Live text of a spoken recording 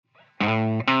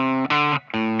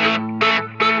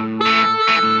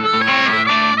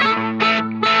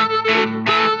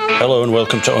and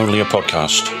welcome to Only a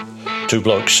Podcast. Two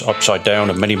blokes upside down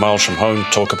and many miles from home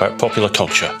talk about popular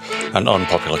culture and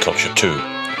unpopular culture too.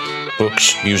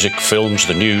 Books, music, films,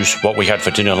 the news, what we had for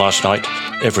dinner last night,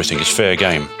 everything is fair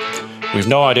game. We've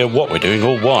no idea what we're doing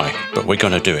or why, but we're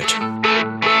going to do it.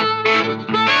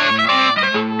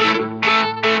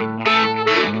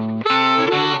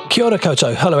 Kia ora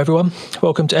koutou. Hello everyone.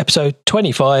 Welcome to episode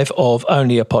 25 of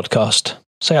Only a Podcast.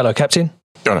 Say hello, Captain.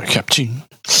 Hello, Captain.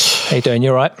 How you doing? You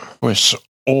all right? Well, it's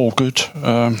all good.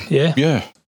 Yeah,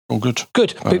 all good.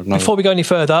 Good. Before we go any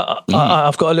further,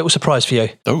 I've got a little surprise for you.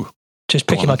 Oh. Just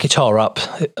picking my guitar up.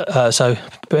 So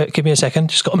give me a second.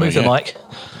 Just got to move the mic.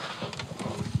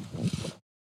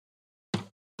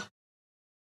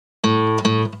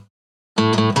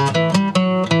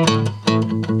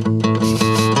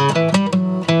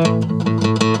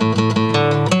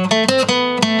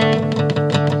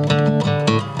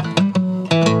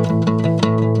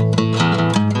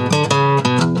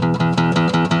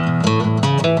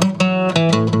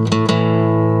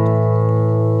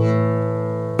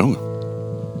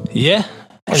 Yeah,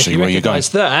 and if you recognise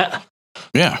that,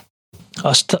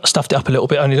 I stuffed it up a little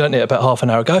bit. Only learnt it about half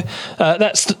an hour ago.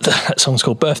 That song's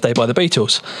called "Birthday" by the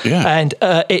Beatles, and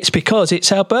it's because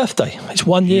it's our birthday. It's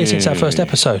 1 year since our first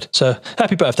episode. So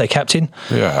happy birthday, Captain!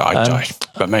 Yeah,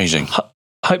 amazing.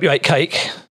 Hope you ate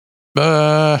cake.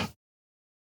 I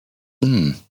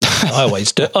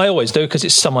always do. I always do because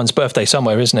it's someone's birthday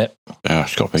somewhere, isn't it? Yeah,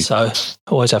 it's got to be. So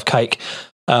always have cake.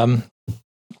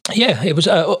 Yeah, it was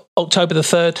October the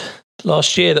 3rd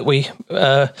last year that we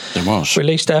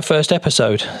released our first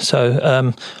episode.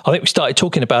 So I think we started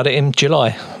talking about it in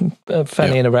July,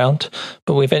 fannying around,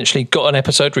 but we eventually got an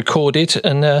episode recorded,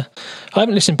 and I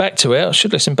haven't listened back to it. I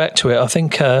should listen back to it. I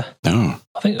think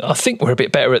we're a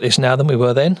bit better at this now than we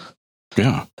were then.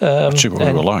 Yeah, see what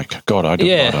we were like. God, I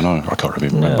don't know. I can't really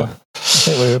remember. No. I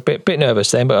think we were a bit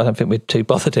nervous then, but I don't think we're too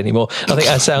bothered anymore. I think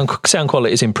our sound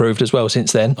quality has improved as well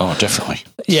since then. Oh, definitely.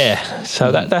 Yeah,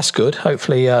 so that's good.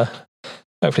 Hopefully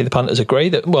the punters agree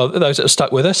that. Well, those that have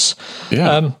stuck with us.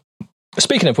 Yeah.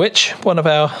 Speaking of which, one of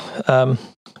our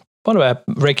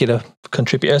regular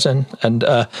contributors and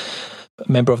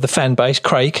member of the fan base,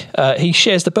 Craig, he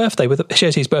shares his birthday with the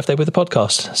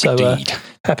podcast. So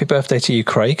happy birthday to you,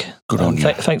 Craig. Good on you.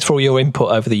 Thanks for all your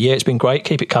input over the year. It's been great.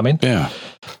 Keep it coming. Yeah.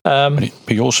 And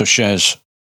he also shares.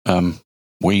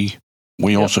 We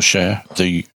also share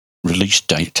the release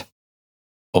date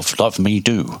of "Love Me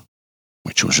Do,"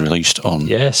 which was released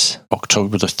on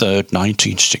October the 3rd,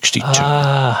 1962.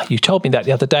 Ah, you told me that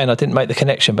the other day, and I didn't make the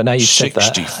connection. But now you said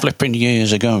that 60 flipping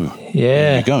years ago. Yeah,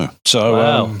 there you go. So,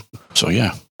 wow.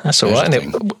 That's all right.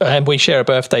 And we share a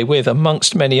birthday with,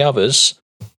 amongst many others,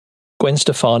 Gwen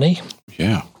Stefani.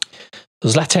 Yeah.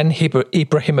 Zlatan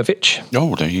Ibrahimovic.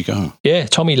 Oh, there you go. Yeah,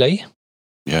 Tommy Lee.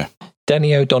 Yeah.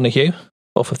 Danny O'Donoghue,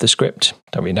 off of The Script.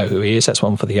 Don't really know who he is. That's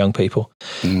one for the young people.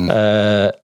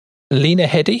 Lena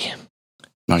Headey.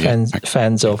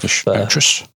 Fans of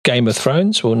Game of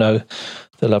Thrones will know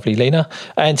the lovely Lena.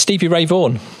 And Stevie Ray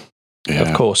Vaughan,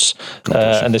 of course.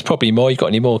 And there's probably more. You got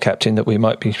any more, Captain, that we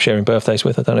might be sharing birthdays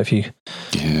with? I don't know if you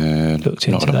looked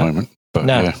into not at the moment. But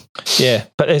yeah.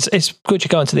 But it's good you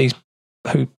go into these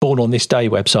who born on this day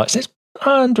websites. There's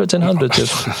hundreds and hundreds of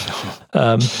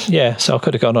so I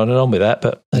could have gone on and on with that,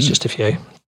 but there's just a few.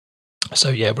 So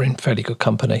yeah, we're in fairly good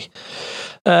company.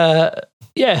 So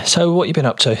what have you been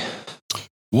up to?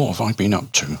 What have I been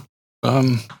up to?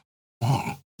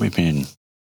 We've been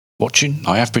watching.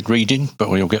 I have been reading, but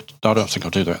I don't think I'll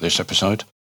do that this episode.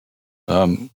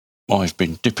 I've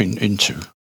been dipping into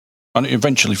and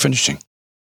eventually finishing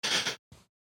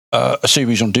a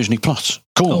series on Disney Plus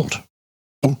called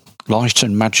Light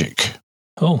and Magic.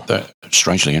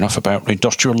 Strangely enough, about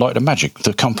Industrial Light and Magic,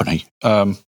 the company,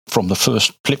 from the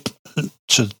first blip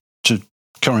to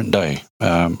current day.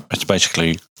 It's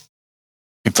basically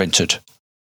invented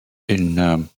in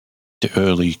the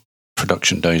early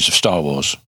production days of Star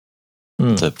Wars.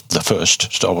 The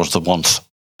first Star Wars, the 1th.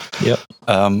 Yep.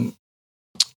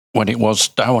 When it was,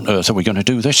 how on earth are we going to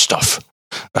do this stuff?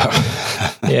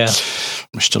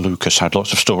 Mr. Lucas had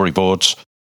lots of storyboards,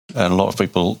 and a lot of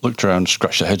people looked around,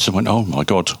 scratched their heads and went, oh my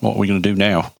God, what are we going to do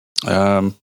now?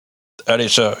 And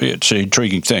it's an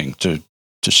intriguing thing to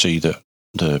see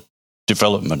the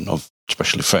development of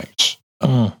special effects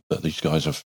that these guys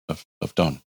have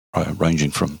done,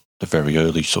 ranging from the very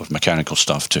early sort of mechanical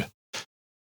stuff to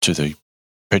the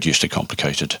hideously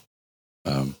complicated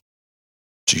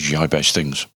CGI-based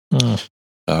things.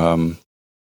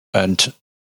 And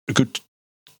good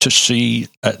to see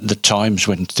at the times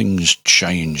when things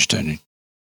changed and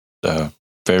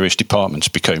various departments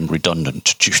became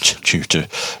redundant due to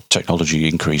technology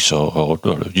increase or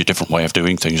a different way of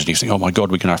doing things. And you think, oh my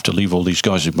God, we're going to have to leave all these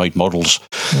guys who've made models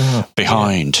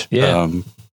behind. Yeah.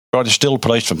 But there's still a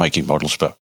place for making models,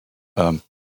 but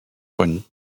when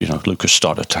Lucas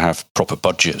started to have proper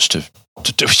budgets to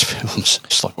do his films,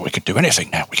 it's like, well, we could do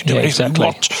anything now. We can do anything we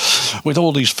want with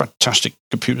all these fantastic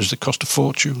computers that cost a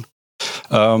fortune.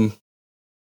 So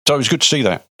it was good to see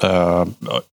that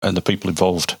and the people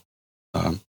involved.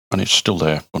 And it's still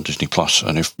there on Disney Plus.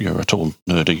 And if you're at all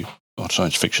nerdy or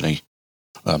science fiction-y,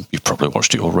 you've probably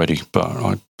watched it already.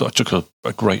 But I took a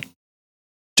great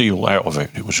deal out of it.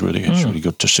 It's really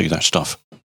good to see that stuff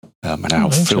and how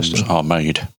films are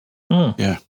made.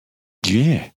 Yeah.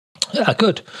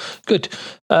 Good.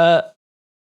 So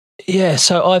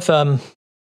I've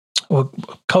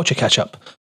culture catch up.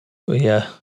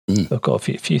 I've got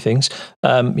a few things.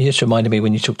 You just reminded me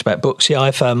when you talked about books. Yeah,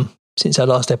 I've since our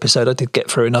last episode, I did get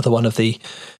through another one of the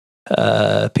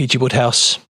P.G.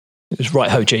 Wodehouse. It was Right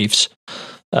Ho Jeeves.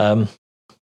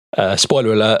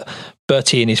 Spoiler alert: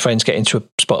 Bertie and his friends get into a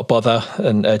spot of bother,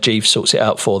 and Jeeves sorts it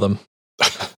out for them.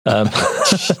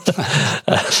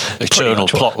 Eternal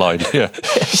plotline,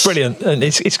 brilliant, and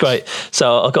it's great.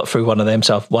 So I got through one of them.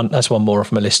 So that's one more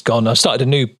off my list gone. I started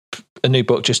a new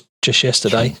book just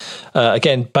yesterday.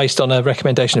 Again, based on a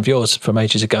recommendation of yours from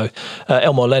ages ago,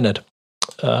 Elmore Leonard,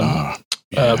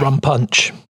 Rum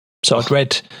Punch. So I'd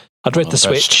read The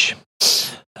Switch.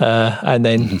 And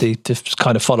then the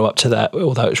kind of follow-up to that,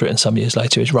 although it was written some years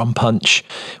later, is Rum Punch,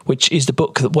 which is the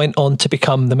book that went on to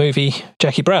become the movie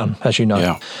Jackie Brown, as you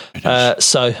know. Yeah,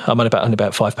 so I'm only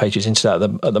about 5 pages into that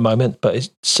at the moment, but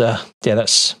it's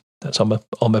that's on my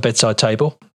bedside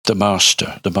table. The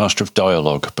master of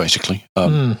dialogue, basically,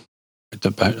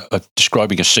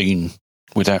 describing a scene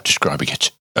without describing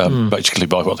it, basically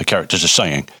by what the characters are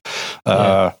saying.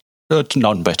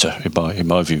 None better in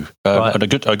my view. And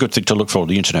a good thing to look for on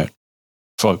the internet,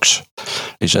 folks,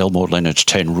 is Elmore Leonard's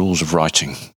 10 Rules of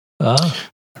Writing.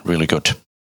 Really good.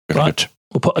 Good.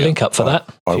 We'll put a link up for that.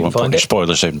 I won't put any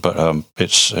spoilers in, but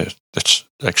it's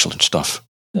excellent stuff.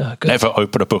 Never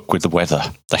open a book with the weather.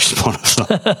 That's one of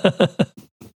them.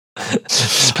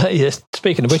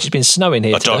 Speaking of which, it's been snowing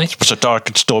here today. It's a dark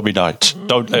and stormy night.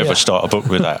 Don't ever start a book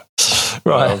with that.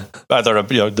 Right.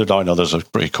 The 9 others are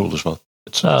pretty cool as well.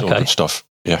 It's all good stuff.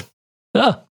 Yeah.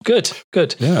 Good.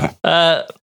 Yeah.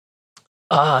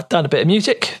 I've done a bit of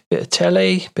music, bit of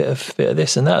telly, bit of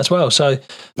this and that as well. So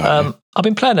I've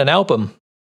been playing an album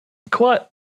quite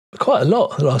a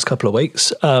lot the last couple of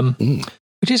weeks,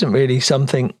 which isn't really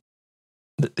something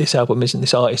that this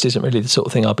artist isn't really the sort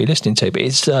of thing I'll be listening to, but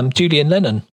it's Julian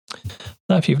Lennon. I don't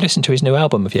know if you've listened to his new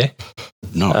album, have you?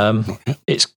 No, not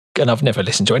yet. And I've never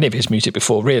listened to any of his music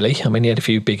before, really. I mean, he had a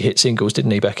few big hit singles,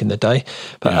 didn't he, back in the day?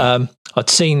 But I'd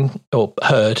seen or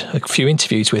heard a few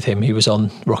interviews with him. He was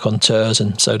on Rock on Tours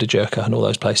and Soda Jerker and all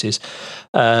those places.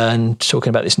 And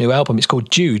talking about this new album, it's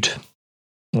called Jude.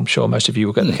 I'm sure most of you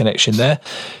will get the connection there.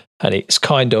 And it's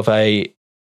kind of a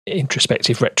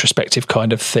introspective, retrospective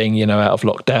kind of thing, out of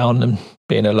lockdown and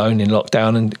being alone in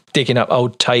lockdown and digging up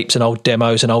old tapes and old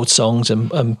demos and old songs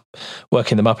and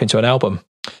working them up into an album.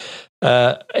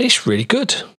 It's really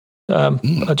good.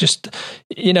 I just,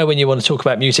 when you want to talk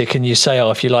about music and you say,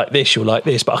 if you like this, you'll like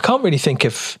this, but I can't really think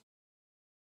of.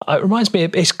 It reminds me,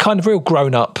 it's kind of real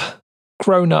grown up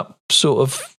sort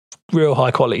of real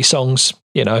high quality songs.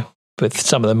 With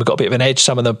some of them have got a bit of an edge.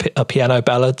 Some of them are piano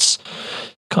ballads.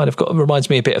 Kind of reminds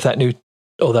me a bit of that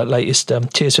latest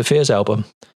Tears for Fears album.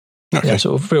 Okay.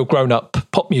 Sort of real grown-up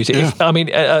pop music. Yeah.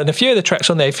 And a few of the tracks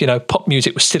on there, if pop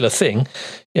music was still a thing,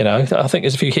 I think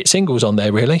there's a few hit singles on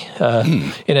there, really,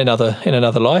 in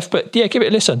another life. But yeah, give it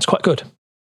a listen. It's quite good.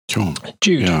 Sure.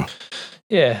 Jude.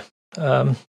 Yeah.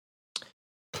 I've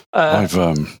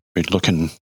been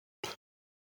looking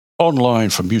online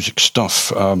for music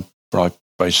stuff, but I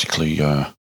basically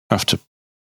after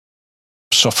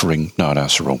suffering. No,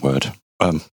 that's the wrong word.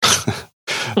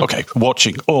 Okay,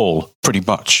 watching pretty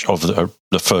much of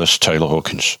the first Taylor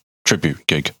Hawkins tribute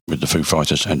gig with the Foo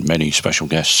Fighters and many special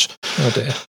guests. Oh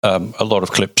dear! A lot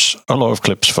of clips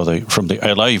from the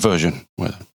LA version,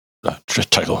 where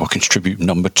Taylor Hawkins tribute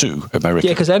number 2, America.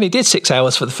 Yeah, because they only did 6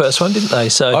 hours for the first one, didn't they?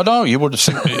 So I know you would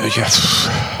think.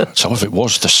 Some of it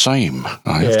was the same.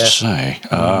 I have to say.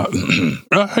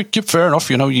 Fair enough.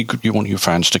 You want your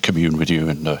fans to commune with you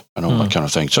and all that kind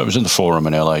of thing. So it was in the Forum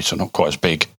in LA, so not quite as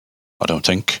big. I don't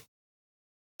think,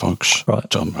 folks. Right. I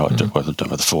don't know whether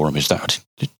the Forum is that.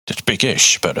 It's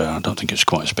big-ish, but I don't think it's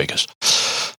quite as big as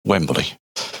Wembley.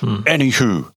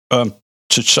 Anywho,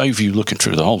 to save you looking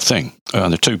through the whole thing,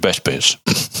 the 2 best bits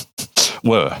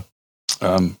were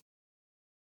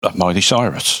Miley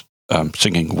Cyrus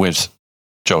singing with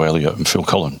Joe Elliott and Phil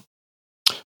Collen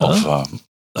of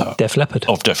Def Leppard.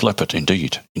 Of Def Leppard,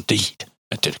 indeed.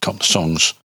 They did a couple of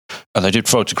songs, and they did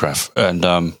Photograph. And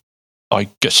I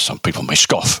guess some people may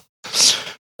scoff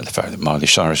at the fact that Miley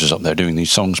Cyrus is up there doing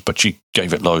these songs, but she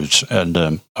gave it loads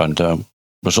and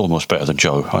was almost better than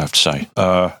Joe, I have to say.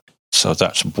 So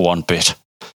that's one bit.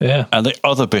 Yeah. And the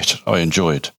other bit I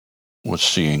enjoyed was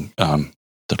seeing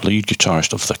the lead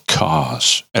guitarist of the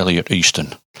Cars, Elliot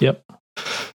Easton. Yep.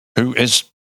 Who is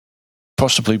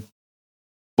possibly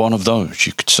one of those,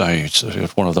 you could say, it's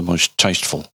one of the most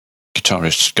tasteful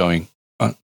guitarists going.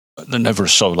 Never a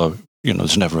solo,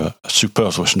 there's never a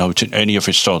superfluous note in any of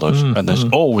his solos. And there's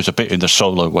always a bit in the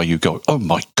solo where you go, oh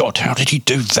my God, how did he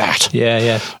do that?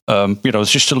 Yeah.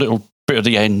 It's just a little bit at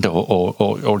the end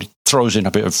or he throws in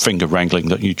a bit of finger wrangling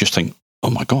that you just think, oh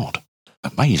my God,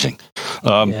 amazing.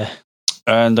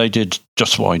 And they did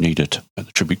just what I needed at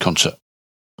the tribute concert.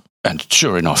 And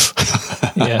sure enough,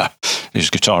 his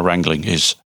guitar wrangling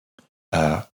is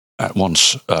at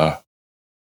once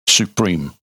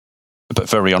supreme, but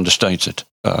very understated.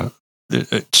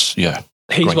 He's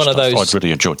one of those. I'd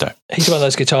really enjoyed that. He's one of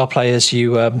those guitar players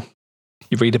you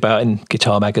read about in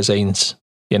guitar magazines.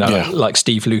 Like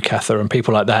Steve Lukather and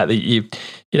people like that you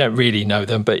don't really know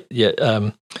them, but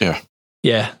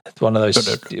one of those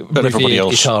revered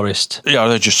guitarists. Yeah,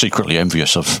 they're just secretly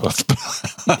envious of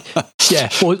yeah,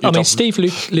 well, I mean, Steve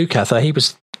Lukather, he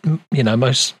was,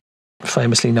 most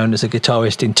famously known as a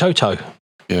guitarist in Toto.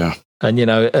 Yeah. And,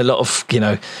 a lot of,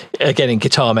 again, in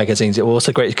guitar magazines, it was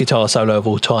the greatest guitar solo of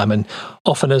all time. And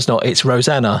often as not, it's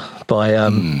Rosanna by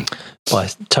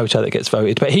Toto that gets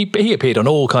voted. But he appeared on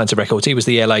all kinds of records. He was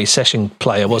the LA session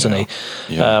player, wasn't he?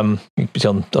 Yeah. He was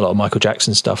on a lot of Michael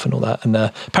Jackson stuff and all that. And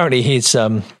apparently his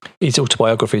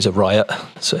autobiography is a riot.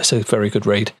 So it's a very good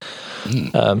read.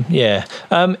 You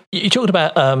talked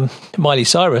about Miley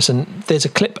Cyrus, and there's a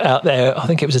clip out there. I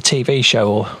think it was a TV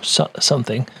show or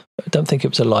something. I don't think it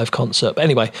was a live concert. But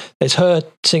anyway, there's her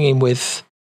singing with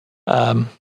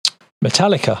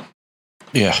Metallica.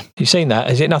 Yeah. You've seen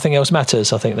that? Is it Nothing Else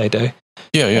Matters? I think they do.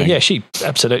 Yeah. Yeah, she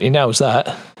absolutely nails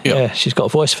that. Yeah, she's got a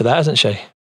voice for that, hasn't she?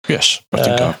 Yes. I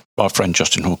think our friend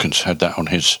Justin Hawkins had that on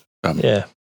his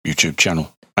YouTube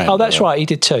channel. And, that's right. He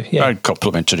did too. Yeah. I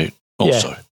complimented it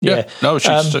also. Yeah. No,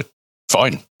 she's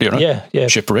fine. Yeah.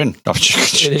 Ship her in.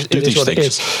 It is what it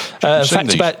is.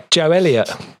 Fact about Joe Elliott.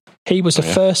 He was the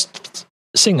first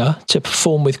singer to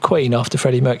perform with Queen after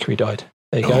Freddie Mercury died.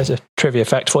 There you go. There's a trivia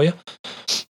fact for you.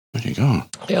 There you go.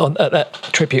 Yeah, at that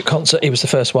tribute concert, he was the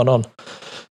first one on.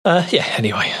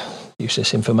 Anyway,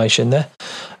 useless information there.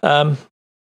 I've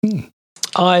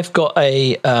got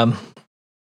a...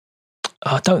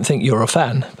 I don't think you're a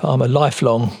fan, but I'm a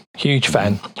lifelong, huge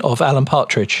fan of Alan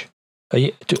Partridge. Are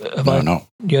you? No.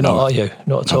 You're not, are you?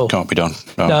 Not at all. Can't be done.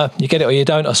 No, you get it or you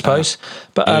don't, I suppose.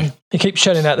 But he keeps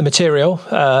churning out the material,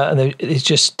 and he's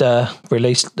just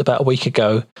released about a week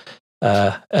ago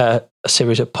a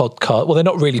series of podcasts. Well, they're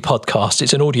not really podcasts.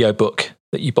 It's an audio book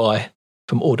that you buy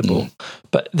from Audible,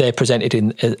 but they're presented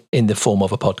in the form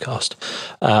of a podcast.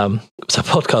 It's a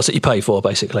podcast that you pay for,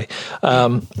 basically.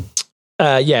 And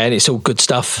it's all good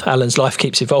stuff. Alan's life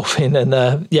keeps evolving, and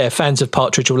fans of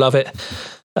Partridge will love it.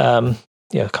 I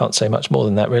can't say much more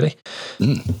than that, really.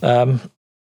 I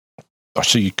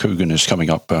see Coogan is coming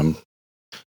up.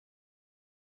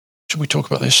 Should we talk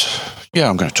about this? Yeah,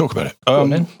 I'm going to talk about it. Go on,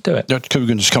 then. Do it.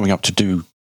 Coogan is coming up to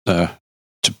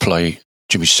play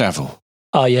Jimmy Savile.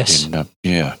 Ah, yes. In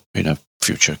a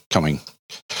future coming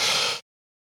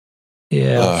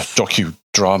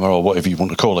docudrama or whatever you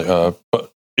want to call it.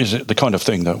 But is it the kind of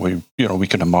thing that we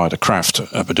can admire the craft,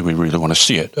 but do we really want to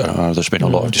see it? There's been a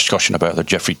lot of discussion about the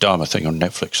Jeffrey Dahmer thing on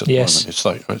Netflix at the moment. It's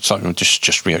like we're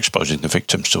just re-exposing the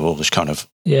victims to all this kind of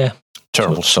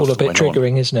terrible stuff. It's all a bit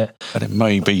triggering, isn't it? And it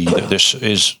may be that this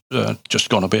is just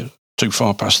gone a bit too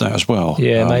far past that as well.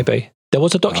 Yeah, maybe. There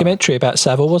was a documentary about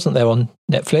Savile, wasn't there, on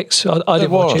Netflix? I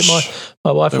didn't watch it.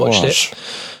 My wife watched it.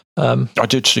 I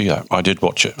did see that. I did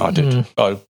watch it. I did.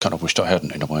 I kind of wished I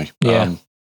hadn't, in a way. Yeah.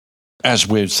 As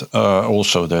with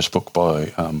also there's a book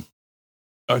by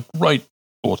a great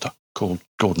author called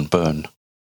Gordon Byrne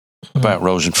about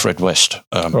Rose and Fred West.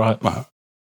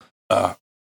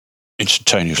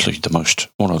 Instantaneously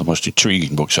one of the most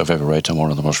intriguing books I've ever read, and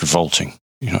one of the most revolting.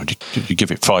 You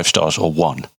give it 5 stars or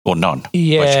 1 or none.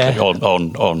 Yeah.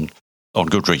 Basically on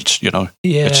Goodreads.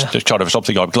 Yeah. It's kind of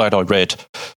something I'm glad I read,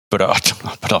 but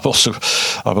I've also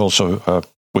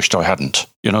wished I hadn't.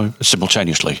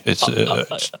 Simultaneously, it's an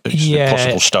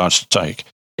impossible stance to take.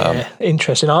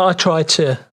 Interesting. I tried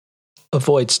to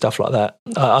avoid stuff like that.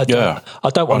 I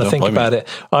don't want to think about it.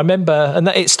 I remember, and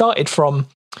it started from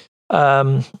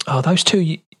those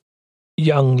two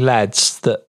young lads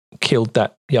that killed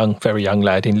that very young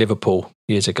lad in Liverpool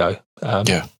years ago.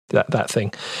 That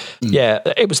thing. Yeah,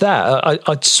 it was that.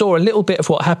 I saw a little bit of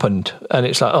what happened, and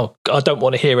it's like, oh, I don't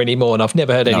want to hear any more, and I've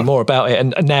never heard any more about it.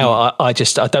 And now I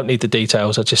don't need the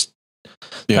details. I'm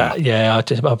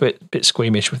a bit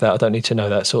squeamish with that. I don't need to know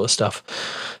that sort of stuff.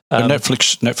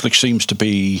 Netflix seems to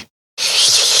be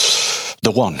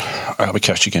the one. I'll be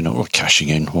cashing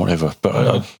in, whatever.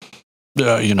 But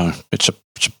it's a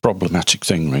problematic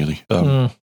thing, really. I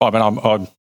mean, I'm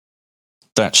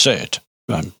that said,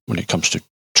 when it comes to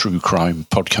true crime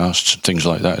podcasts and things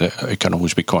like that, it can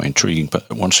always be quite intriguing. But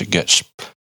once it gets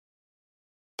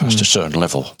past a certain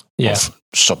level of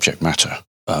subject matter,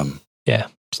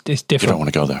 it's different. You don't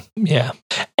want to go there. Yeah.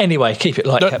 Anyway, keep it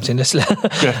light, Captain. Let's maybe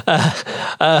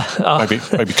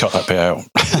cut that bit out.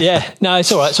 Yeah. No,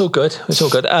 it's all right. It's all good.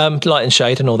 Light and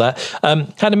shade and all that.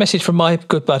 Had a message from my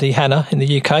good buddy Hannah in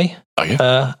the UK. Oh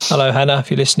yeah. Hello, Hannah,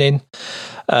 if you're listening.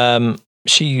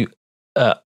 She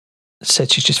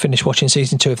said she's just finished watching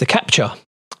season 2 of The Capture.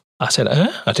 I said,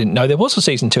 I didn't know there was a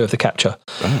season 2 of The Capture.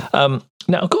 Oh.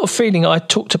 Now, I've got a feeling I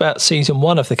talked about season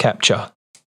 1 of The Capture.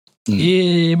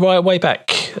 Right way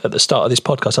back at the start of this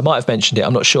podcast. I might have mentioned it,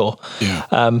 I'm not sure. Yeah.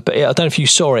 But I don't know if you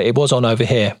saw it. It was on over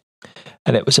here.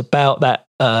 And it was about that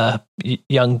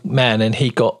young man, and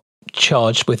he got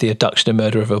charged with the abduction and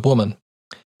murder of a woman.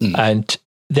 And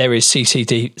there is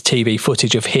CCTV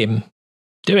footage of him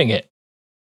doing it,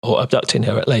 or abducting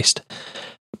her at least.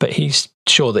 But he's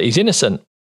sure that he's innocent.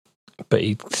 But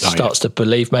he starts to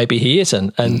believe maybe he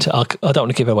isn't. And I don't want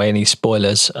to give away any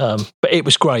spoilers. But it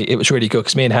was great. It was really good,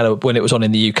 because me and Hannah, when it was on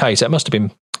in the UK, so it must have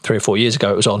been 3 or 4 years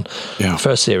ago, it was on the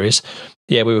first series.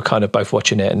 Yeah, we were kind of both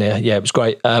watching it, and it was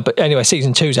great. But anyway,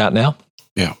 season 2's out now.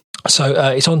 Yeah.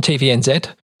 So it's on TVNZ.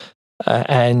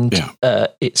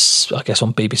 It's, I guess,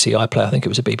 on BBC iPlayer. I think it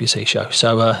was a BBC show.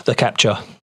 So The Capture.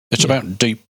 It's about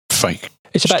deep fake.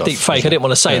 It's about deep fake. I didn't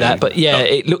want to say that, but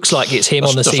it looks like it's him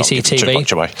on the CCTV. Too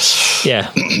much away. Yeah.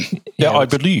 I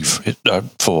believe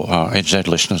for our NZ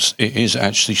listeners, it is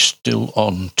actually still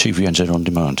on TVNZ on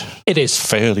demand. It is.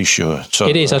 Fairly sure. So,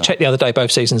 it is. I checked the other day,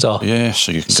 both seasons are. Yeah,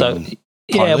 so you can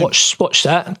go and watch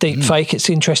that. Deep fake. It's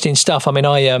interesting stuff. I mean,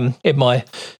 I in my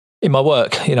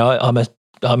work,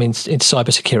 I'm into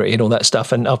cybersecurity and all that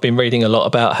stuff, and I've been reading a lot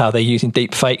about how they're using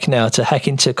deep fake now to hack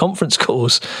into conference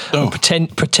calls and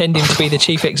pretending to be the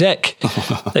chief exec.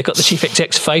 They've got the chief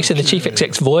exec's face and the chief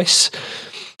exec's voice,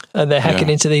 and they're hacking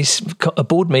into these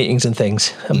board meetings and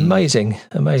things. Amazing.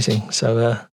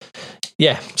 So,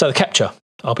 so The Capture.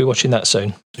 I'll be watching that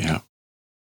soon. Yeah.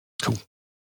 Cool.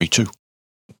 Me too.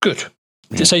 Good.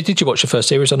 Yeah. So, did you watch the first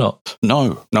series or not?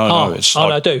 No.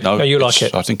 I do. No, you like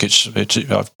it. I think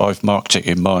I've marked it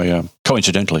in my.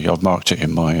 Coincidentally, I've marked it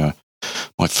in my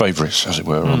my favourites, as it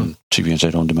were, on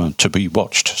TVNZ on demand to be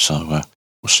watched. So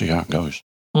we'll see how it goes.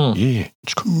 Yeah,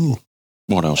 it's cool.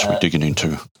 What else are we digging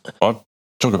into? I'm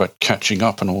talking about catching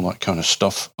up and all that kind of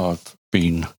stuff. I've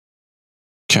been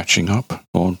catching up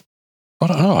on. I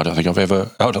don't know. I don't think I've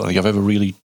ever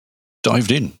really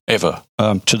dived in ever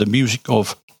to the music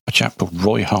of a chap called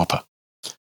Roy Harper.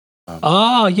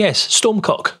 Yes,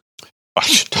 Stormcock.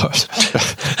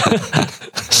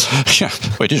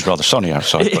 It is rather sunny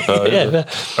outside. But,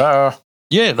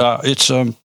 it's.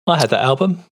 I had that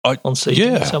album on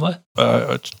CD somewhere.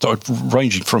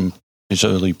 Ranging from his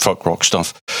early folk rock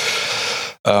stuff.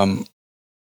 The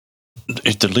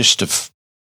list of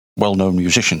well-known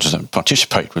musicians that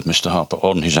participate with Mr. Harper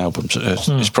on his albums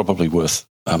is probably worth,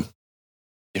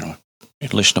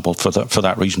 listenable for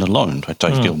that reason alone.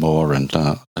 Dave Gilmour and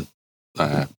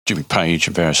Jimmy Page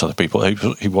and various other people.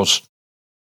 He was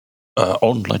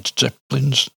on Led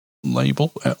Zeppelin's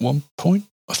label at one point,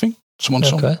 I think. Someone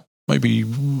song. Maybe,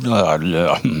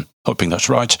 hoping that's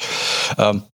right.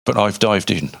 But I've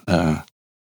dived in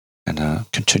and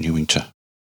continuing to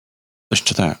listen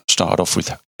to that. Started off with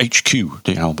HQ,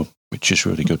 the album, which is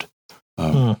really good.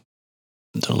 The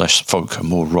less folk and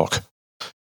more rock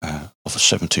of a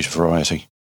 70s variety.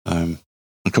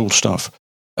 Cool stuff.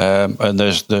 And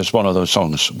there's one of those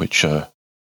songs which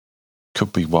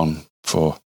could be one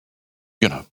for,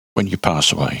 when you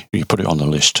pass away, you put it on the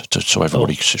list so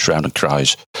everybody sits around and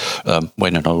cries.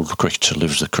 When an old cricketer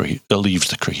leaves the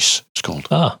crease, it's called.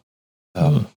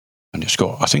 And it's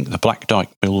got, I think, the Black Dyke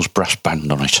Mills Brass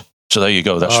Band on it. So there you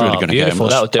go. That's really going to get him.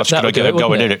 That's going to get him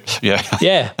going, isn't it? Yeah.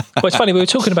 Yeah. Well, it's funny. We were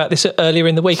talking about this earlier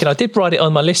in the week, and I did write it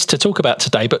on my list to talk about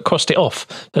today, but crossed it off.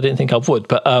 I didn't think I would.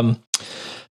 But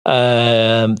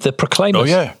The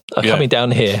Proclaimers are coming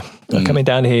down here. They're coming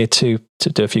down here to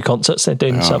do a few concerts. They're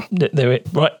doing they're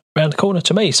right around the corner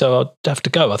to me, so I'll have to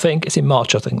go. I think it's in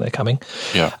March. I think they're coming.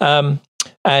 Yeah.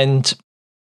 And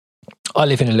I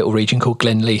live in a little region called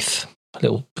Glenleith, a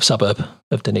little suburb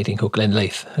of Dunedin called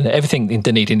Glenleith. And everything in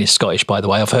Dunedin is Scottish, by the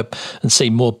way. I've heard and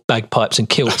seen more bagpipes and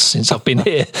kilts since I've been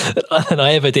here than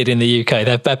I ever did in the UK.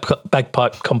 They have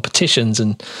bagpipe competitions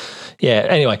and,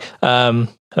 anyway,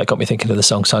 that got me thinking of the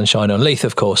song Sunshine on Leith,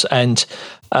 of course. And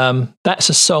that's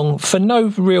a song for no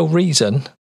real reason.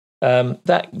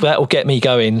 That will get me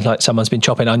going, like someone's been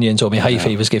chopping onions or my hay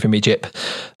fever's giving me jip.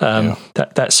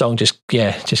 That song just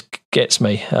gets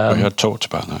me. We had talked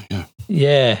about that,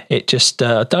 Yeah, it just,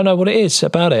 I don't know what it is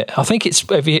about it. I think it's,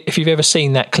 if you've ever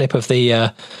seen that clip of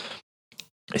the,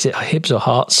 is it Hibs or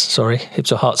Hearts? Sorry,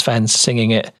 Hibs or Hearts fans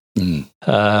singing it.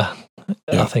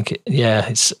 I think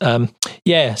it's,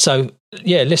 so,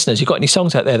 listeners, you got any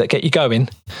songs out there that get you going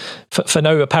for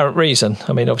no apparent reason?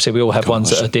 I mean, obviously we all have ones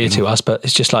that are dear to us, but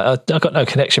it's just like, I've got no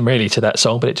connection really to that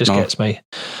song, but it just gets me.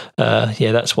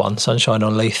 That's one, Sunshine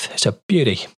on Leith. It's a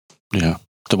beauty. Yeah.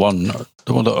 The one that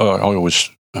I always,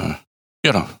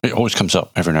 it always comes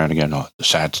up every now and again, like the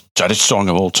saddest song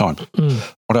of all time.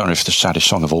 I don't know if it's the saddest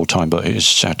song of all time, but it is a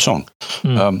sad song.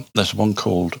 There's one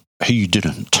called He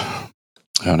Didn't,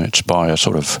 and it's by a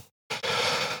sort of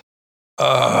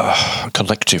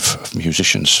collective of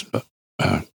musicians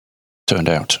that turned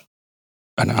out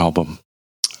an album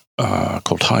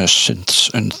called Hyacinths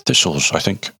and Thistles, I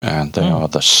think, and they are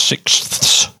the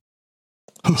Sixths.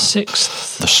 The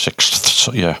Sixths,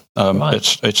 yeah.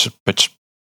 Right. It's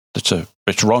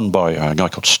run by a guy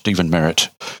called Stephen Merritt,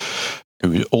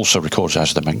 who also records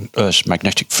as the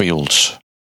Magnetic Fields.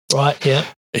 Right. Yeah.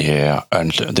 Yeah,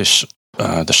 and this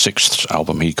the Sixths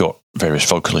album, he got various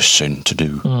vocalists in to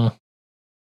do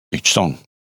each song,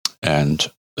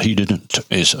 and He Didn't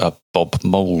is a Bob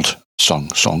Mould song.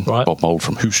 Right. Bob Mould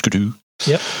from Hooskadoo.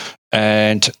 Yep.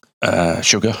 And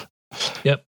Sugar.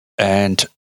 Yep. And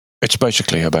it's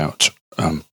basically about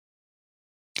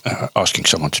asking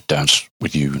someone to dance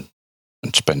with you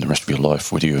and spend the rest of your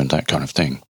life with you and that kind of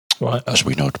thing. Right. As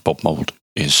we know, Bob Mould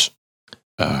is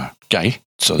gay,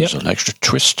 so there's an extra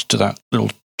twist to that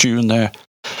little tune there.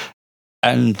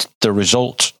 And the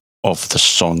result of the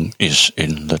song is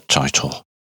in the title,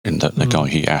 in that the guy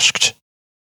he asked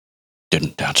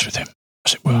didn't dance with him,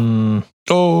 as it were.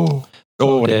 Oh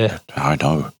dear. I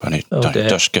know, and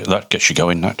that gets you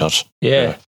going, that does.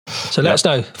 Yeah. So let us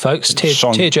know, folks.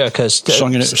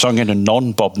 Tearjerkers. Sung in a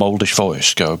non-Bob Mouldish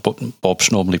voice.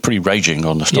 Bob's normally pretty raging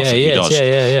on the stuff that he does.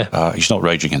 Yeah. He's not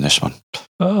raging in this one.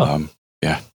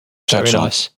 Very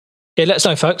nice. Yeah, let us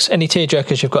know, folks. Any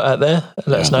tearjerkers you've got out there,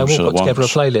 let us know. We'll put together a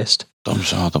playlist.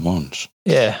 Those are the ones.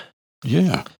 Yeah.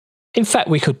 Yeah. In fact,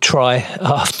 we could try.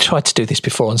 I've tried to do this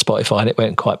before on Spotify, and it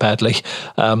went quite badly.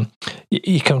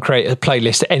 You can create a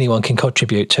playlist that anyone can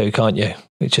contribute to, can't you?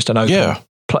 It's just an open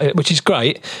play, which is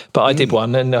great. But I did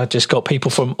one, and I just got people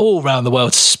from all around the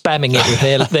world spamming it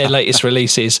with their latest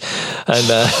releases, and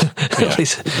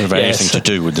anything to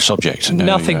do with the subject.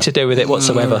 Nothing to do with it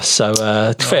whatsoever.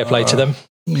 So fair play to them.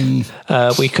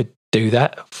 We could do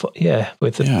that.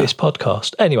 With this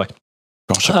podcast. Anyway.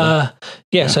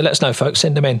 So let us know, folks.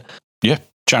 Send them in. Yeah.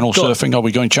 Channel surfing. Are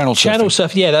we going channel surfing? Channel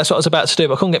surfing. Yeah, that's what I was about to do,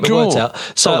 but I couldn't get my words out.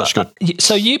 So that's good.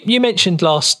 So you mentioned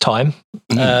last time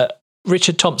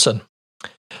Richard Thompson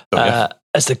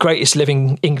as the greatest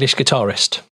living English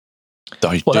guitarist.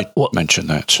 I did mention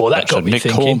that. Well, that got me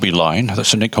thinking. Hornby line.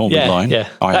 That's a Nick Hornby line. Yeah,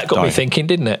 that got me thinking,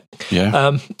 didn't it?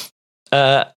 Yeah.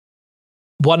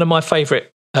 One of my favourite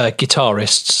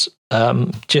guitarists,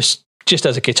 just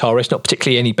as a guitarist, not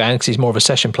particularly any band, because he's more of a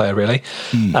session player, really.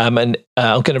 And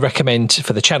I'm going to recommend,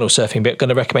 for the channel surfing bit, I'm going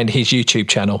to recommend his YouTube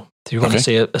channel. If you want to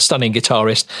see a stunning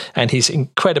guitarist and his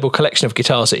incredible collection of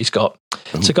guitars that he's got.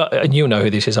 It's a guy, and you'll know who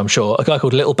this is, I'm sure, a guy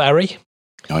called Little Barry.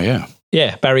 Oh, yeah.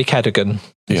 Yeah, Barry Cadogan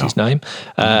is his name.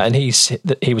 And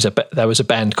there was a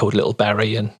band called Little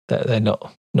Barry, and they're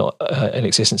not in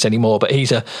existence anymore, but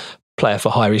he's a player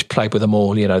for hire. He's played with them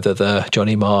all, the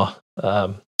Johnny Marr.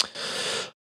 I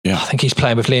think he's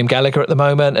playing with Liam Gallagher at the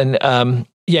moment. And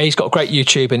he's got a great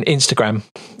YouTube and Instagram,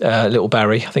 Little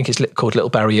Barry. I think it's called Little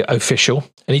Barry Official.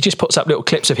 And he just puts up little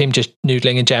clips of him just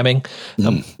noodling and jamming.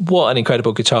 What an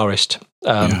incredible guitarist.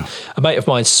 A mate of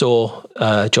mine saw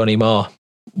Johnny Marr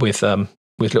with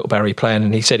Little Barry playing,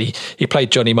 and he said he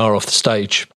played Johnny Marr off the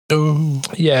stage. Oh.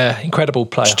 Yeah, incredible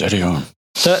player. Steady on.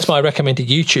 So that's my recommended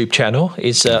YouTube channel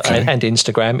and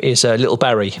Instagram is Little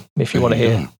Barry. If you want to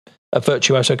hear a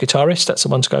virtuoso guitarist, that's the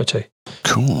one to go to.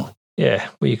 Cool. Yeah,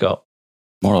 what you got?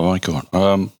 What have I got?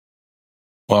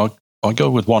 Well, I go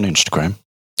with one Instagram,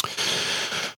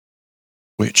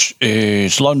 which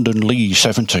is London Lee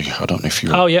 70. I don't know if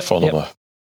you're a follower.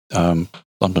 Yep.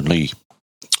 London Lee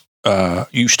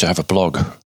used to have a blog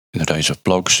in the days of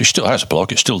blogs. He still has a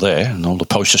blog. It's still there, and all the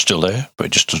posts are still there, but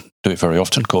it just doesn't do it very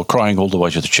often, called Crying All the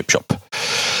Way to the Chip Shop.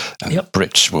 And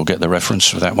Brits will get the reference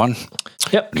for that one.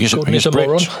 Yep. He's a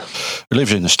Brit. He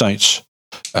lives in the States.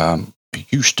 He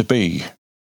used to be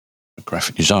a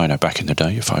graphic designer back in the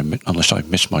day, unless I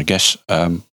missed my guess,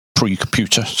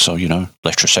 pre-computer, so,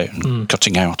 letraset and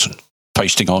cutting out and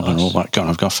pasting on and all that kind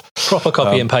of stuff. Proper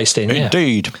copy and pasting,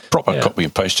 Indeed, proper copy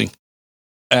and pasting.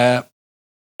 And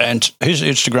his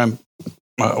Instagram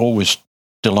always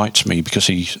delights me because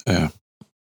he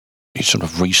sort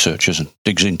of researches and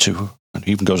digs into, and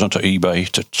even goes onto eBay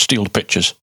to steal the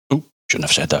pictures. Shouldn't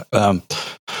have said that.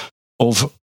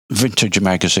 Of vintage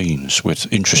magazines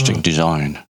with interesting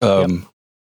design. And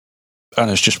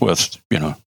it's just worth,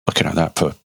 looking at that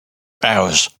for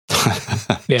hours.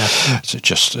 It's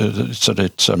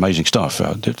amazing stuff.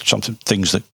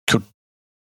 Things that could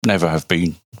never have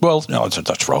been. Well, no,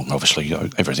 that's wrong. Obviously,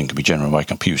 everything can be generated by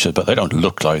computer, but they don't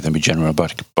look like they've been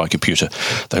generated by computer.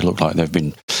 They look like they've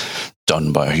been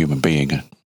done by a human being.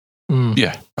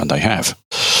 Yeah, and they have.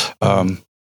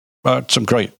 Some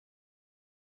great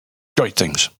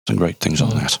things. Some great things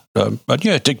on that. And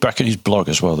dig back in his blog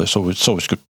as well. There's always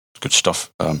good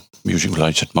stuff. Music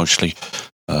related, mostly.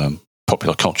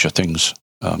 Popular culture things,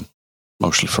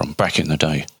 mostly from back in the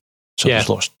day. So there's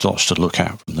lots to look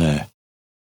at from there.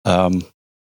 And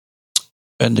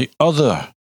the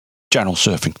other channel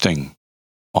surfing thing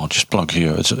I'll just plug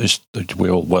here is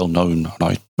we're all well known, and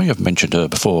I may have mentioned her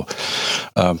before.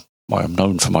 I am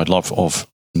known for my love of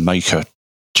maker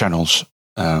channels,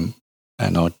 and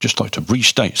I'd just like to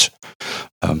restate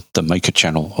the maker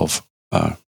channel of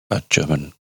a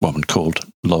German woman called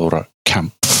Laura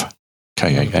Kampf,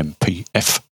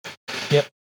 Kampf,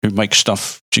 who makes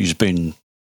stuff. She's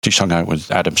hung out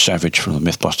with Adam Savage from the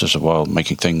Mythbusters a while,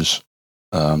 making things.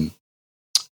 And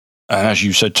as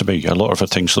you said to me, a lot of her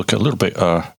things look a little bit,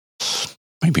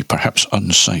 maybe perhaps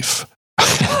unsafe.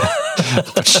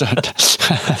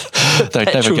 They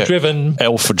never get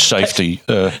health and safety.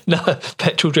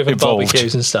 Petrol-driven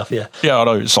barbecues and stuff. Yeah, I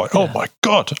know. It's like, oh my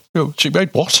god, she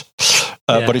made what?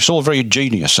 But it's all very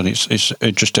ingenious, and it's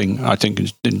interesting. I think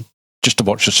just to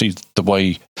watch to see the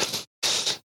way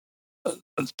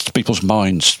people's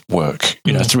minds work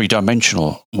in a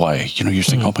 3-dimensional way. You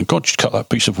think, oh my god, you cut that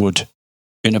piece of wood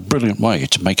in a brilliant way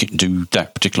to make it do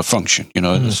that particular function.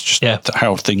 It's just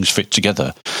how things fit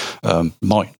together.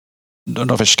 Might not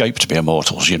have escaped to be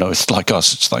immortals. It's like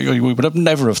us. It's like we would have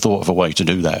never have thought of a way to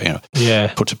do that.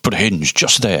 Put a hinge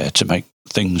just there to make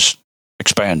things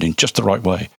expand in just the right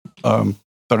way.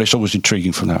 But it's always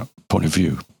intriguing from that point of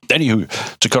view.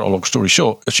 Anywho, to cut a long story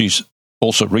short, she's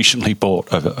also recently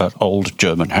bought an old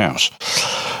German house,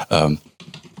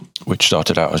 which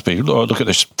started out as being, look at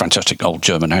this fantastic old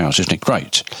German house, isn't it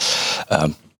great?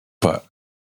 But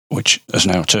which has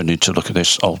now turned into, look at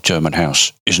this old German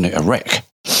house, isn't it a wreck?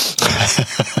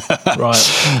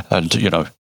 Right. And,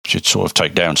 she'd sort of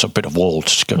take down some bit of wall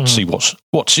to go see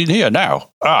what's in here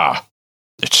now.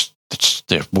 It's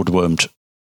they're woodwormed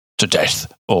to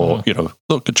death, or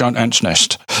look, a giant ant's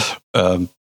nest.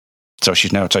 So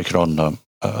she's now taken on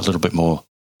a little bit more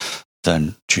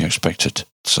than she expected.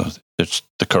 So it's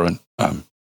the current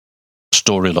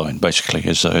storyline basically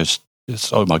is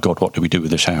oh my god, what do we do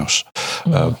with this house?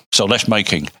 So less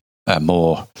making,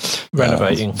 more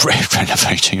renovating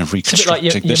and reconstructing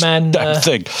your this man, damn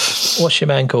thing. What's your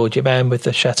man called? Your man with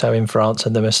the chateau in France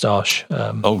and the moustache?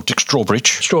 Dick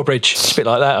Strawbridge. Strawbridge. It's a bit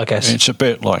like that, I guess. It's a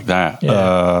bit like that.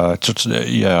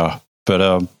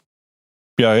 But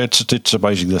it's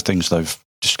amazing the things they've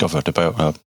discovered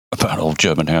about old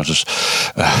German houses.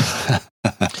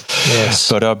 Yes.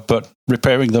 But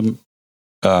repairing them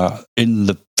in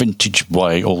the vintage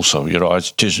way also,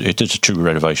 it is a true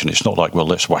renovation. It's not like, well,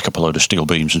 let's whack up a load of steel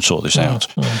beams and sort this out.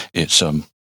 It's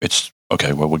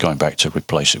okay, well, we're going back to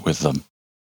replace it with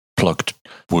plugged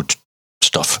wood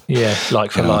stuff. Yeah,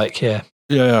 like for like, yeah.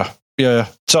 Yeah.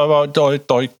 So I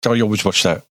always watch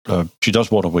that. She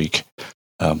does one a week,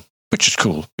 which is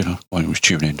cool, I always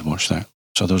tune in to watch that.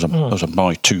 So those are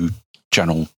my 2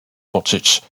 channel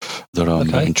what's-its that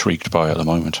I'm intrigued by at the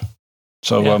moment.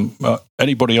 So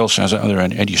anybody else are there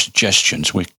any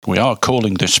suggestions? We are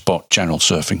calling this spot channel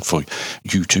surfing for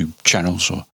YouTube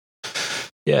channels or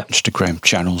Instagram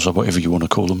channels or whatever you want to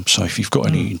call them. So if you've got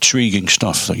any intriguing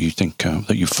stuff that you think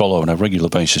that you follow on a regular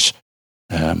basis,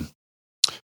 let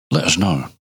us know.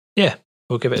 Yeah,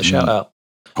 we'll give it a shout out.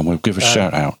 And we'll give a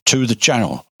shout out to the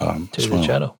channel. To the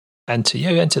channel. And to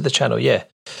you and to the channel, yeah.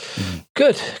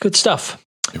 Good stuff.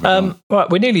 Right,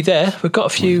 we're nearly there. We've got a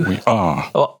few. We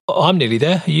are. Oh, I'm nearly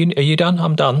there. Are you done?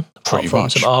 I'm done. Pretty Apart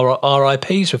much. From some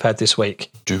RIPs we've had this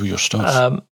week. Do your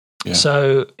stuff.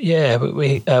 So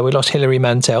we lost Hilary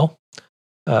Mantel.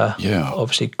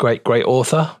 Obviously great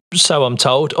author. So I'm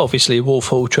told. Obviously, Wolf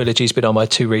Hall trilogy's been on my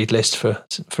to-read list for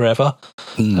forever.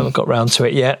 Haven't got round to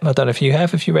it yet. I don't know if you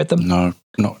have. Have you read them? No.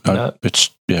 It's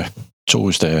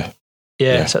always there.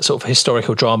 Yeah, it's that sort of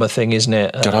historical drama thing, isn't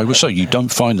it? I would say you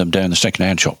don't find them down the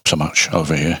second-hand shop so much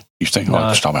over here. You think,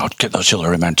 this time I'll get those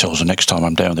Hilary Mantels the next time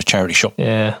I'm down the charity shop.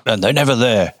 Yeah. And they're never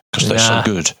there because they're so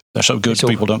good. They're so good,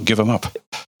 people don't give them up.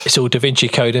 It's all Da Vinci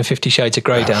Code and 50 Shades of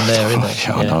Grey down there, isn't it?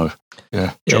 I know.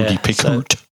 Yeah. Jodie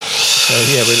Picoult.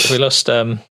 We lost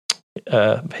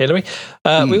Hilary.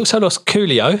 We also lost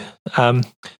Coolio.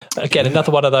 Again,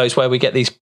 another one of those where we get these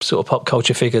sort of pop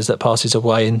culture figures that passes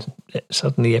away and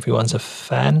suddenly everyone's a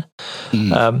fan.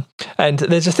 And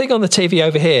there's a thing on the TV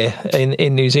over here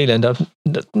in New Zealand. I've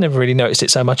never really noticed it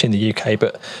so much in the UK,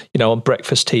 but on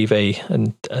breakfast TV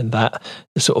and that,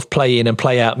 the sort of play in and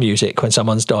play out music when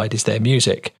someone's died is their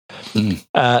music.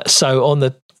 So on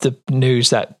the news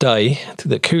that day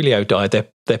that Coolio died, they're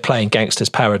playing Gangster's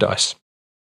Paradise.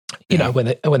 When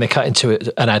they cut into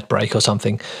an ad break or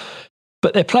something.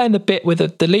 But they're playing the bit with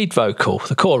the lead vocal,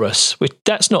 the chorus, which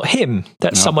that's not him.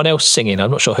 That's someone else singing.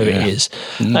 I'm not sure who it is.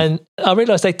 And I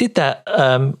realised they did that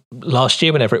last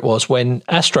year, whenever it was, when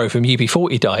Astro from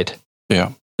UB40 died.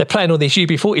 Yeah. They're playing all these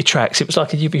UB40 tracks. It was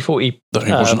like a UB40... That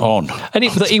he wasn't on. And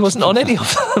he wasn't on any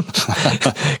of them.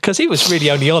 Because he was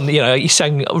really only on, he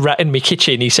sang Rat in Me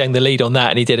Kitchen, he sang the lead on that,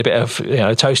 and he did a bit of,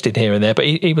 toasting here and there, but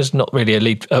he was not really a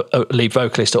lead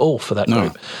vocalist at all for that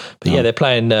group. But they're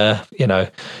playing, I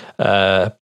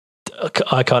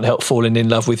Can't Help Falling in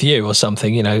Love with You or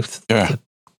something, the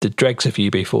dregs of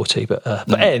UB40.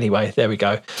 But anyway, there we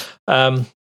go.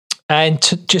 And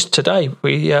just today,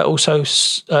 we also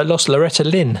lost Loretta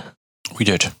Lynn. We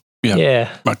did.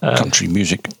 Yeah. Country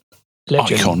music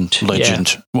legend.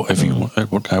 Whatever you want,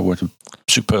 whatever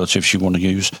superlatives you want to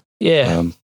use. Yeah.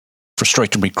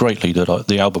 Frustrated me greatly that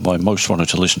the album I most wanted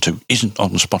to listen to isn't on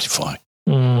Spotify.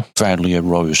 Vanlia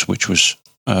Rose, which was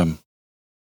a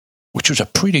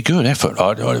pretty good effort.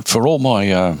 For all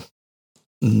my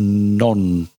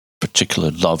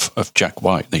non-particular love of Jack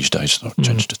White these days, I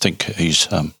tend to think he's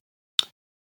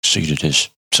exceeded his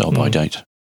sell-by date.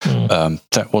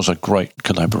 That was a great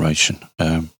collaboration.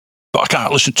 But I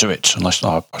can't listen to it unless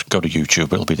I go to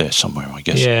YouTube. It'll be there somewhere, I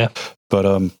guess. Yeah.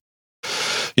 But,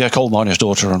 Coal Miner's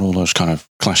Daughter and all those kind of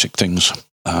classic things.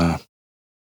 We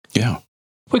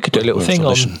could do a little thing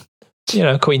on,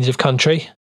 Queens of Country.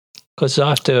 Because I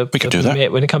have to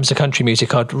admit, when it comes to country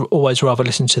music, I'd always rather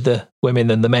listen to the women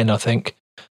than the men, I think.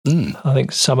 I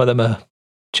think some of them are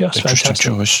just interesting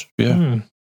fantastic. Choice, yeah.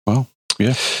 Well,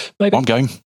 yeah. Maybe. I'm game.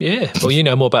 Yeah. Well, you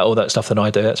know more about all that stuff than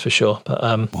I do, that's for sure. But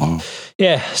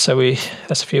so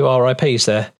that's a few RIPs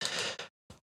there.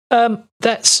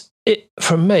 That's it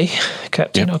from me,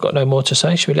 Captain. I've got no more to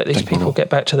say. Should we let these people get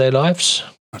back to their lives?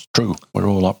 That's true. We're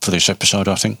all up for this episode,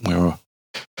 I think.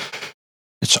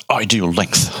 It's ideal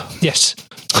length. Yes.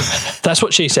 That's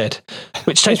what she said,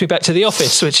 which takes me back to The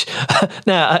Office, which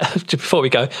now, before we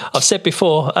go, I've said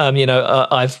before,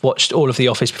 I've watched all of The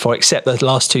Office before, except the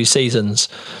last two seasons,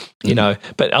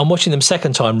 but I'm watching them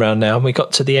second time round now, and we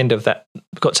got to the end of that,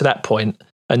 got to that point,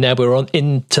 and now we're on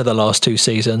into the last two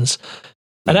seasons.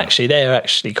 And actually, they're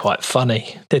actually quite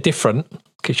funny. They're different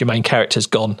because your main character's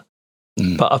gone.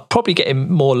 But I'm probably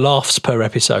getting more laughs per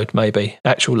episode, maybe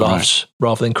actual laughs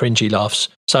rather than cringy laughs.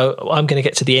 So I'm going to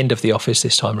get to the end of The Office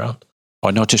this time round. I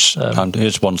notice, and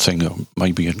here's one thing that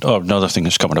maybe another thing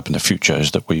that's coming up in the future is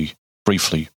that we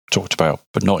briefly talked about,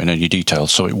 but not in any detail.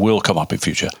 So it will come up in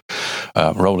future.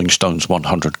 Rolling Stone's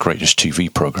 100 Greatest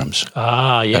TV Programs.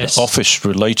 Ah, yes. An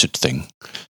Office-related thing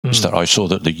is that I saw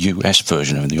that the US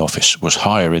version of The Office was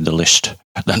higher in the list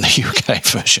than the UK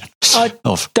version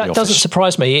That doesn't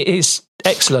surprise me. It is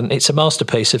excellent. It's a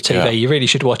masterpiece of TV. Yeah. You really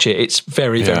should watch it. It's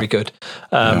very, very good.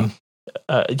 I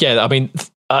mean,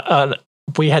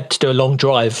 we had to do a long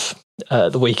drive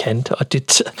the weekend. I did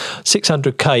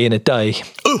 600k in a day.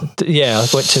 I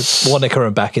went to Wanaka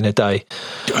and back in a day.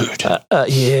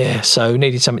 So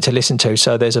needed something to listen to.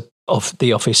 So there's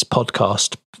The Office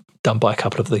podcast done by a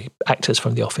couple of the actors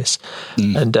from The Office.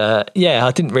 And I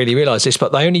didn't really realise this,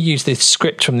 but they only used the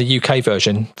script from the UK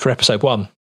version for episode 1.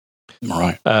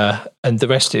 Right. And the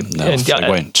rest of it. And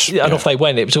off they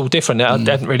went. It was all different. It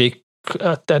hadn't really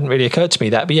occurred to me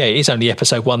that. But it is only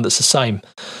episode 1 that's the same.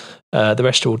 The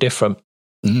rest are all different.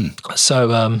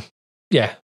 So,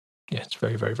 it's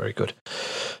very, very, very good.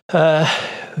 All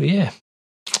right.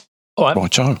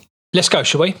 Right, let's go,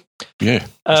 shall we? Yeah,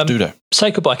 let's do that.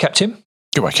 Say goodbye, Captain.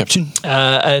 Goodbye, Captain.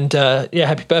 And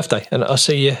happy birthday. And I'll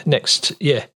see you next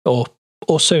year or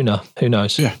sooner. Who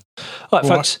knows? Yeah. All right,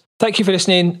 folks. Right. Thank you for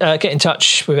listening. Get in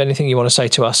touch with anything you want to say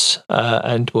to us,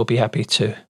 and we'll be happy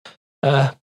to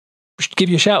give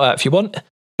you a shout out if you want.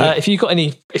 Yeah. If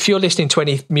you're listening to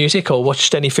any music or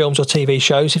watched any films or TV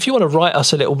shows, if you want to write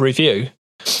us a little review,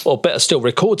 or better still,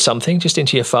 record something just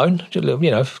into your phone,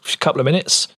 a couple of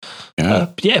minutes.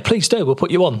 Yeah, please do. We'll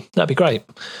put you on. That'd be great.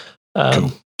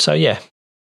 Cool. So yeah.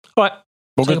 All right.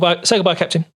 Say goodbye,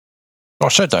 Captain. I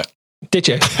said that. Did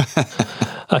you?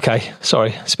 Okay.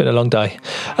 Sorry. It's been a long day.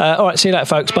 All right. See you later,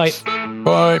 folks. Bye.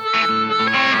 Bye.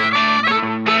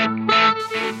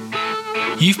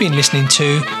 You've been listening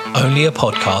to Only a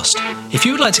Podcast. If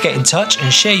you would like to get in touch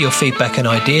and share your feedback and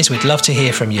ideas, we'd love to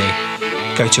hear from you.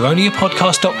 Go to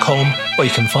onlyapodcast.com, or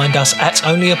you can find us at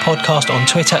Only a Podcast on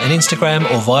Twitter and Instagram,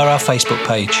 or via our Facebook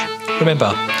page.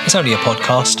 Remember, it's only a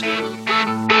podcast.